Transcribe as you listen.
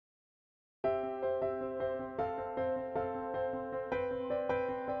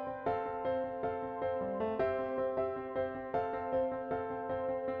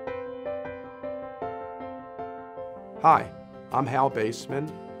Hi, I'm Hal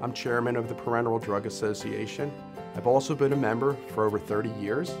Baseman. I'm chairman of the Parenteral Drug Association. I've also been a member for over 30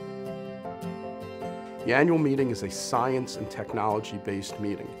 years. The annual meeting is a science and technology-based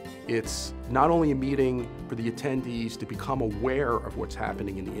meeting. It's not only a meeting for the attendees to become aware of what's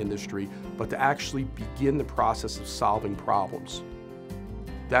happening in the industry, but to actually begin the process of solving problems.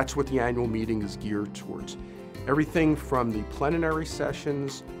 That's what the annual meeting is geared towards. Everything from the plenary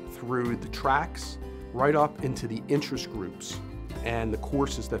sessions through the tracks, right up into the interest groups and the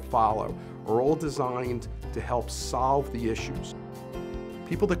courses that follow are all designed to help solve the issues.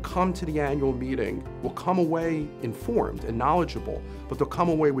 People that come to the annual meeting will come away informed and knowledgeable, but they'll come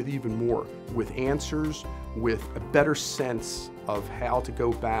away with even more, with answers, with a better sense of how to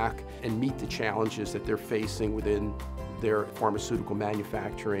go back and meet the challenges that they're facing within their pharmaceutical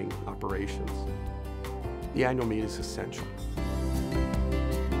manufacturing operations. The annual meeting is essential.